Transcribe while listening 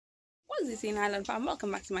This is Island Farm.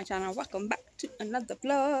 Welcome back to my channel. Welcome back to another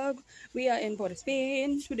vlog. We are in Port of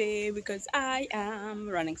Spain today because I am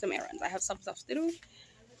running some errands. I have some stuff to do,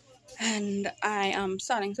 and I am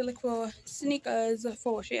starting to look for sneakers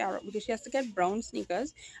for Shiara because she has to get brown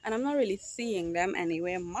sneakers, and I'm not really seeing them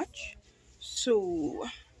anywhere much. So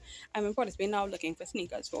I'm in Port of Spain now looking for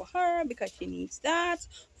sneakers for her because she needs that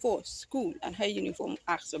for school, and her uniform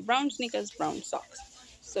asks for brown sneakers, brown socks.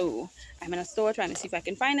 So I'm in a store trying to see if I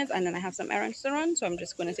can find it, and then I have some errands to run, so I'm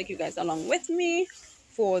just going to take you guys along with me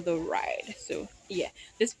for the ride. So yeah,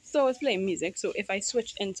 this store is playing music, so if I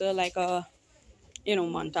switch into like a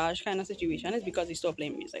montage kind of situation, it's because the store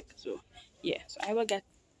playing music. So yeah, so I will get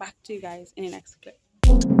back to you guys in the next clip.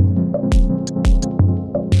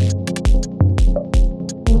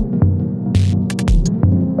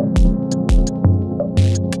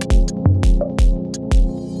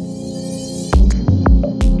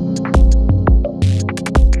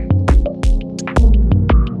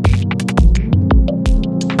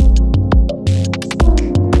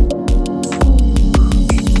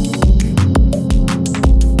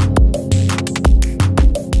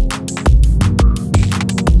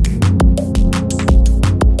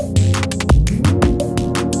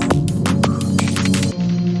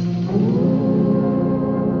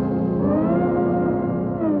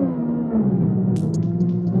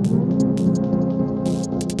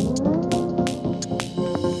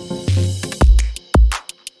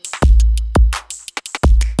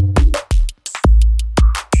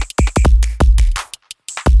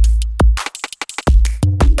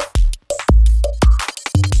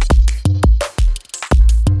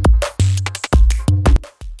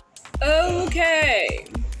 Okay,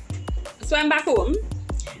 so I'm back home,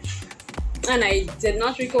 and I did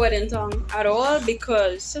not record in town at all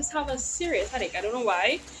because I just have a serious headache. I don't know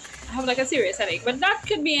why. I have like a serious headache, but that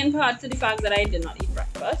could be in part to the fact that I did not eat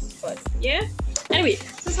breakfast. But yeah, anyway,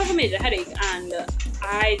 just have a major headache, and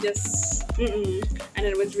I just and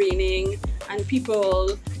it was raining and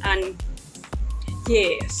people, and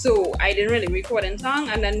yeah, so I didn't really record in town.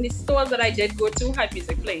 And then the stores that I did go to had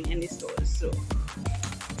music playing in the stores, so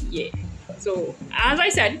yeah. So as I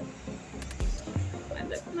said,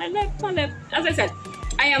 as I said,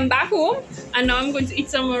 I am back home, and now I'm going to eat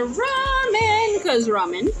some ramen, because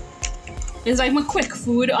ramen is like my quick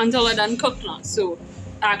food until I done cook now. So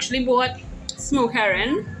I actually bought smoked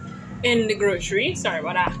herring in the grocery. Sorry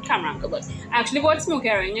about that camera angle, but I actually bought smoked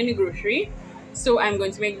herring in the grocery. So I'm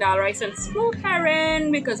going to make dal rice and smoked herring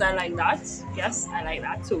because I like that. Yes, I like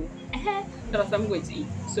that too. That's what I'm going to eat.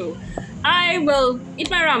 So I will eat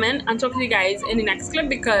my ramen and talk to you guys in the next clip,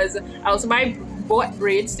 because I also bought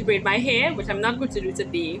braids to braid my hair, which I'm not going to do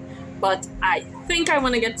today, but I think I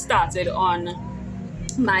want to get started on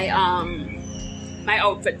my my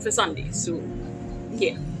outfit for Sunday. So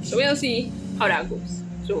yeah, so we'll see how that goes.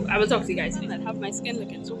 So I will talk to you guys. I have my skin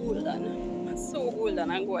looking so golden, so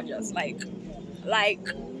golden and gorgeous, like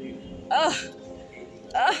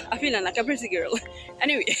I'm feeling like a pretty girl.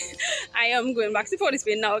 Anyway, I am going back to Port of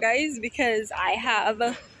Spain now, guys, because I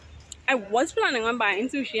was planning on buying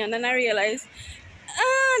sushi, and then I realized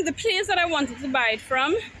the place that I wanted to buy it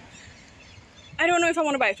from, I don't know if I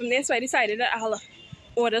want to buy it from there, so I decided that I'll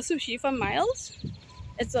order sushi from Miles.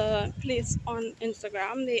 It's a place on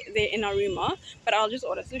Instagram. They're in Arima, but I'll just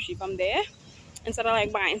order sushi from there instead of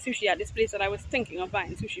like buying sushi at this place that I was thinking of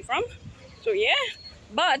buying sushi from. So yeah,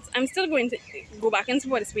 but I'm still going to go back into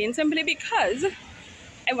Port of Spain simply because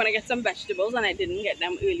I want to get some vegetables, and I didn't get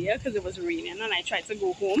them earlier because it was raining, and I tried to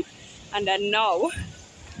go home, and then now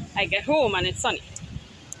I get home and it's sunny,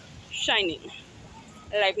 shining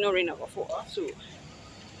like no rain ever before. So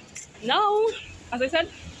now, as I said,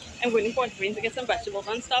 I'm going to Port of Spain to get some vegetables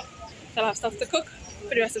and stuff, so I'll have stuff to cook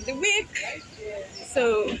for the rest of the week.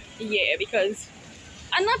 So yeah, because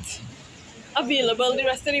I'm not available the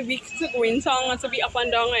rest of the week to go in town or to be up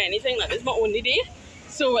and down or anything. That is my only day,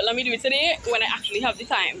 so let me do it today when I actually have the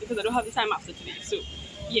time, because I don't have the time after today. So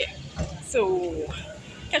yeah, so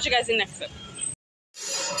catch you guys in the next clip.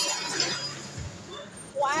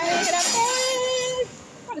 Why did I pay?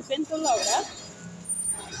 God, it's been so loud, huh?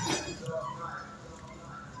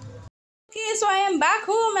 Okay, so I am back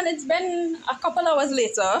home, and it's been a couple hours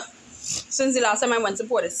later since the last time I went to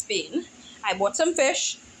Port of Spain. I bought some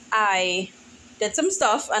fish, I did some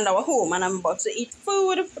stuff, and I was home, and I'm about to eat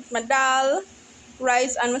food, put my dal,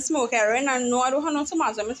 rice, and my smoked herring. And no, I don't have no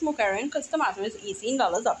tomato in my smoked herring because tomato is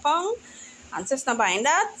 $18 a pound, and sister buying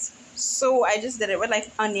that. So I just did it with like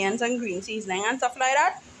onions and green seasoning and stuff like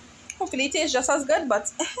that. Hopefully it tastes just as good,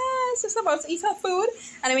 but it's just about to eat her food.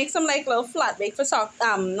 And I make some like little flat bake for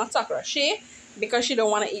not sakura, shay, because she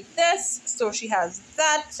don't want to eat this, so she has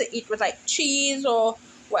that to eat with like cheese or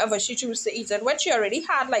whatever she chooses to eat it with. She already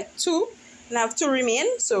had like 2 and I have 2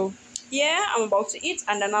 remain. So yeah, I'm about to eat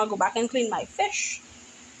and then I'll go back and clean my fish.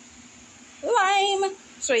 Lime.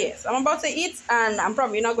 So yes, I'm about to eat and I'm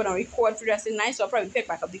probably not going to record for the rest of the night, so I'll probably pick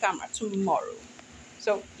back up the camera tomorrow.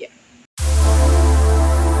 So yeah.